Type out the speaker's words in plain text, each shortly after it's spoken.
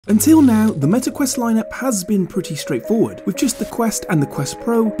Until now, the Meta Quest lineup has been pretty straightforward, with just the Quest and the Quest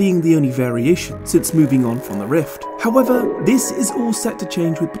Pro being the only variation since moving on from the Rift. However, this is all set to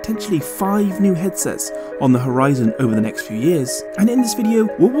change with potentially 5 new headsets on the horizon over the next few years. And in this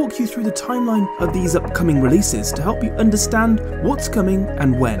video, we'll walk you through the timeline of these upcoming releases to help you understand what's coming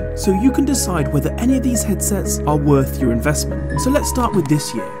and when, so you can decide whether any of these headsets are worth your investment. So let's start with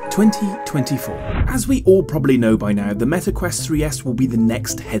this year, 2024. As we all probably know by now, the Meta Quest 3S will be the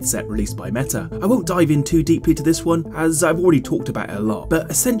next headset released by Meta. I won't dive in too deeply to this one, as I've already talked about it a lot, but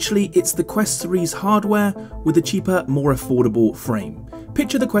essentially it's the Quest 3's hardware with a cheaper, more affordable frame.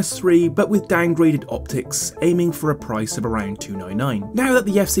 Picture the Quest 3 but with downgraded optics, aiming for a price of around $299. Now that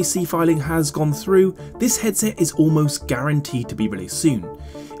the FCC filing has gone through, this headset is almost guaranteed to be released soon.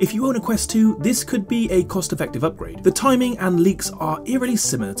 If you own a Quest 2, this could be a cost-effective upgrade. The timing and leaks are eerily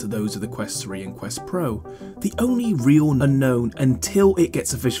similar to those of the Quest 3 and Quest Pro. The only real unknown until it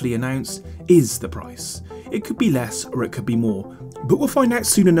gets officially announced is the price. It could be less or it could be more, but we'll find out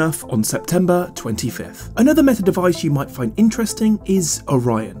soon enough on September 25th. Another Meta device you might find interesting is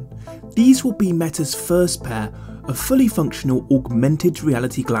Orion. These will be Meta's first pair of fully functional augmented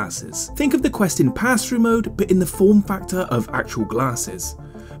reality glasses. Think of the Quest in pass-through mode, but in the form factor of actual glasses.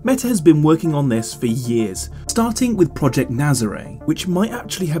 Meta has been working on this for years, starting with Project Nazare, which might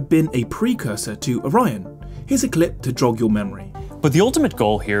actually have been a precursor to Orion. Here's a clip to jog your memory. But the ultimate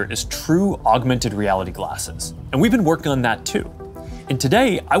goal here is true augmented reality glasses, and we've been working on that too. And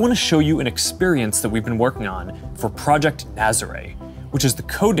today, I want to show you an experience that we've been working on for Project Nazare, which is the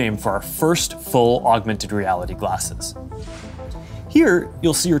codename for our first full augmented reality glasses. Here,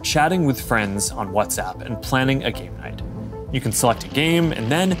 you'll see you're chatting with friends on WhatsApp and planning a game night. You can select a game,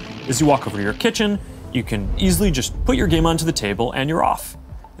 and then, as you walk over to your kitchen, you can easily just put your game onto the table and you're off.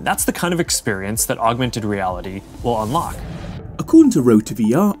 And that's the kind of experience that augmented reality will unlock. According to Road to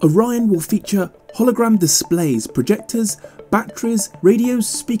VR, Orion will feature hologram displays, projectors, batteries, radios,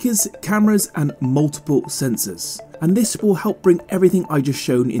 speakers, cameras, and multiple sensors. And this will help bring everything I just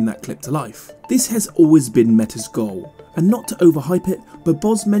shown in that clip to life. This has always been Meta's goal. And not to overhype it, but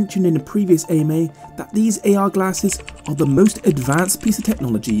Boz mentioned in a previous AMA that these AR glasses are the most advanced piece of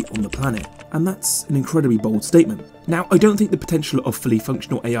technology on the planet. And that's an incredibly bold statement. Now, I don't think the potential of fully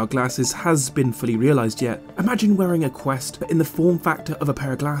functional AR glasses has been fully realised yet. Imagine wearing a Quest, but in the form factor of a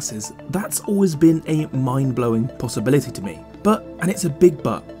pair of glasses. That's always been a mind-blowing possibility to me. But, and it's a big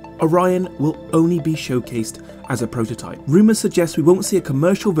but, Orion will only be showcased as a prototype. Rumours suggest we won't see a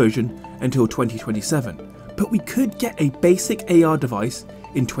commercial version until 2027. But we could get a basic AR device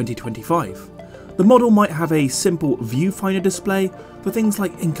in 2025. The model might have a simple viewfinder display for things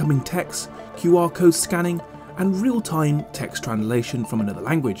like incoming text, QR code scanning, and real-time text translation from another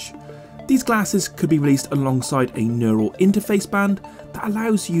language. These glasses could be released alongside a neural interface band that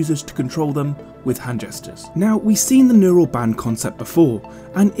allows users to control them with hand gestures. Now, we've seen the neural band concept before,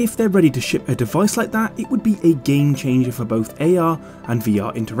 and if they're ready to ship a device like that, it would be a game changer for both AR and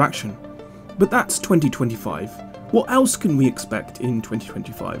VR interaction. But that's 2025. What else can we expect in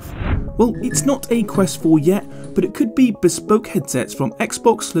 2025? Well, it's not a Quest 4 yet, but it could be bespoke headsets from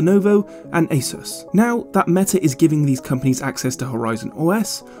Xbox, Lenovo, and ASUS. Now that Meta is giving these companies access to Horizon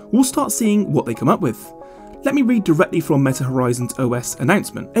OS, we'll start seeing what they come up with. Let me read directly from Meta Horizon's OS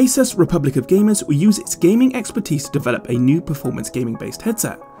announcement. ASUS Republic of Gamers will use its gaming expertise to develop a new performance gaming based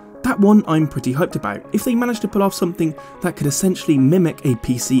headset. That one I'm pretty hyped about. If they manage to pull off something that could essentially mimic a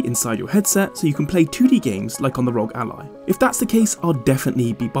PC inside your headset so you can play 2D games like on the ROG Ally. If that's the case, I'll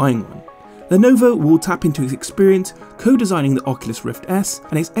definitely be buying one. Lenovo will tap into its experience co-designing the Oculus Rift S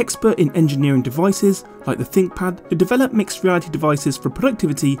and its expert in engineering devices like the ThinkPad to develop mixed reality devices for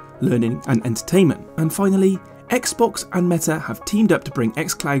productivity, learning and entertainment. And finally, Xbox and Meta have teamed up to bring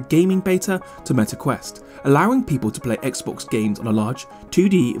xCloud gaming beta to Meta Quest, allowing people to play Xbox games on a large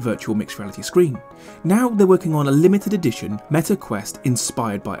 2D virtual mixed reality screen. Now they're working on a limited edition Meta Quest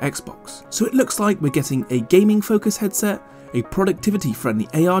inspired by Xbox. So it looks like we're getting a gaming focused headset, a productivity friendly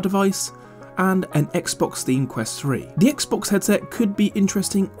AR device, and an Xbox themed Quest 3. The Xbox headset could be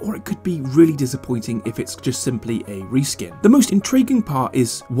interesting, or it could be really disappointing if it's just simply a reskin. The most intriguing part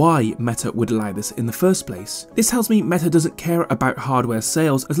is why Meta would allow this in the first place. This tells me Meta doesn't care about hardware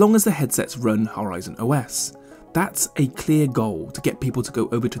sales as long as the headsets run Horizon OS. That's a clear goal, to get people to go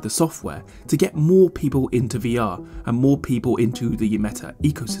over to the software, to get more people into VR and more people into the Meta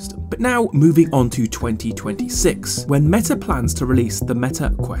ecosystem. But now moving on to 2026, when Meta plans to release the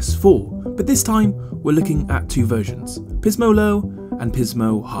Meta Quest 4. But this time, we're looking at 2 versions, Pismo Low and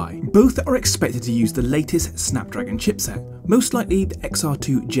Pismo High. Both are expected to use the latest Snapdragon chipset, most likely the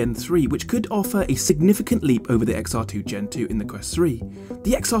XR2 Gen 3, which could offer a significant leap over the XR2 Gen 2 in the Quest 3.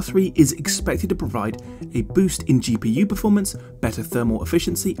 The XR3 is expected to provide a boost in GPU performance, better thermal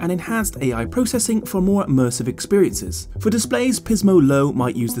efficiency, and enhanced AI processing for more immersive experiences. For displays, Pismo Low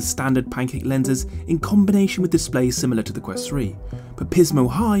might use the standard pancake lenses in combination with displays similar to the Quest 3, but Pismo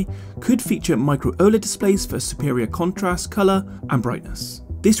High could feature micro OLED displays for superior contrast, colour, and brightness.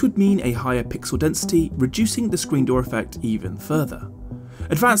 This would mean a higher pixel density, reducing the screen door effect even further.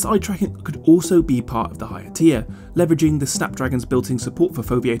 Advanced eye tracking could also be part of the higher tier, leveraging the Snapdragon's built-in support for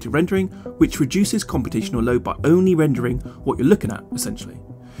foveated rendering, which reduces computational load by only rendering what you're looking at, essentially.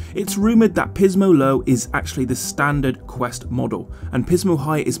 It's rumoured that Pismo Low is actually the standard Quest model, and Pismo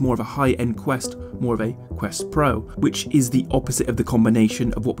High is more of a high-end Quest, more of a Quest Pro, which is the opposite of the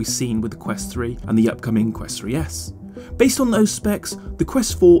combination of what we've seen with the Quest 3 and the upcoming Quest 3S. Based on those specs, the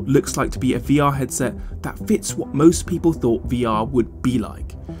Quest 4 looks like to be a VR headset that fits what most people thought VR would be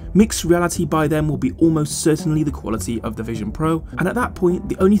like. Mixed reality by then will be almost certainly the quality of the Vision Pro, and at that point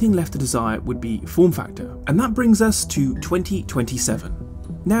the only thing left to desire would be form factor. And that brings us to 2027.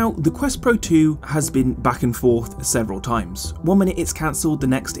 Now, the Quest Pro 2 has been back and forth several times. One minute it's cancelled, the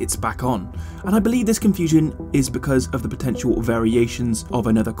next it's back on. And I believe this confusion is because of the potential variations of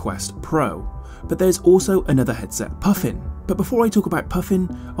another Quest Pro. But there's also another headset, Puffin. But before I talk about Puffin,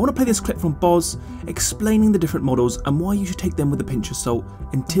 I want to play this clip from Boz explaining the different models and why you should take them with a pinch of salt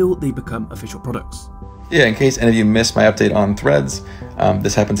until they become official products. Yeah, in case any of you missed my update on Threads,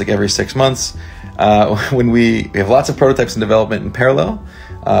 this happens like every 6 months. When we have lots of prototypes in development in parallel.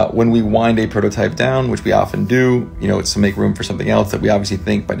 When we wind a prototype down, which we often do, it's to make room for something else that we obviously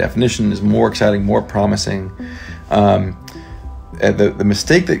think by definition is more exciting, more promising. The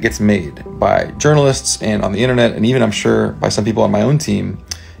mistake that gets made by journalists and on the internet, and even I'm sure by some people on my own team,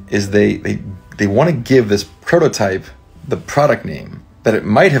 is they want to give this prototype the product name that it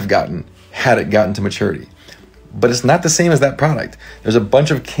might have gotten had it gotten to maturity. But it's not the same as that product. There's a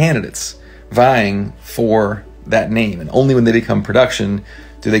bunch of candidates vying for that name, and only when they become production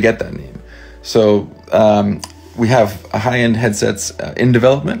do they get that name. So we have high-end headsets in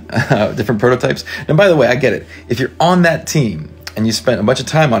development, different prototypes. And by the way, I get it. If you're on that team and you spent a bunch of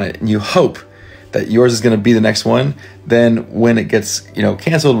time on it and you hope that yours is going to be the next one, then when it gets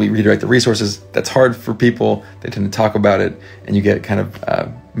canceled, we redirect the resources. That's hard for people. They tend to talk about it, and you get kind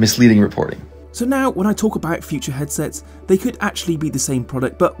of misleading reporting. So now, when I talk about future headsets, they could actually be the same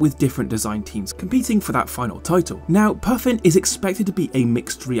product but with different design teams competing for that final title. Now, Puffin is expected to be a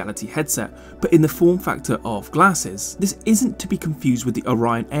mixed reality headset, but in the form factor of glasses. This isn't to be confused with the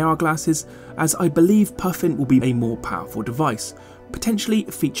Orion AR glasses, as I believe Puffin will be a more powerful device, potentially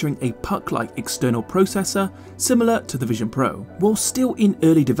featuring a puck-like external processor similar to the Vision Pro. While still in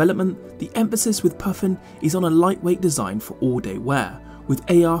early development, the emphasis with Puffin is on a lightweight design for all-day wear, with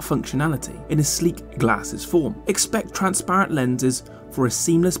AR functionality in a sleek glasses form. Expect transparent lenses for a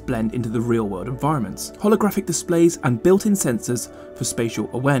seamless blend into the real-world environments, holographic displays and built-in sensors for spatial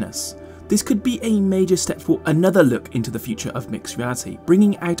awareness. This could be a major step for another look into the future of mixed reality,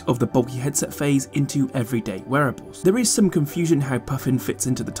 bringing out of the bulky headset phase into everyday wearables. There is some confusion how Puffin fits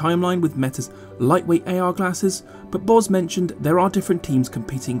into the timeline with Meta's lightweight AR glasses, but Boz mentioned there are different teams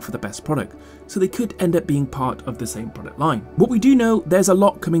competing for the best product, so they could end up being part of the same product line. What we do know, there's a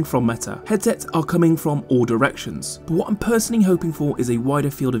lot coming from Meta. Headsets are coming from all directions, but what I'm personally hoping for is a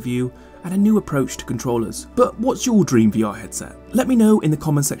wider field of view and a new approach to controllers. But what's your dream VR headset? Let me know in the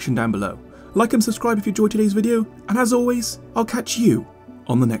comment section down below. Like and subscribe if you enjoyed today's video, and as always, I'll catch you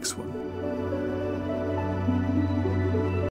on the next one.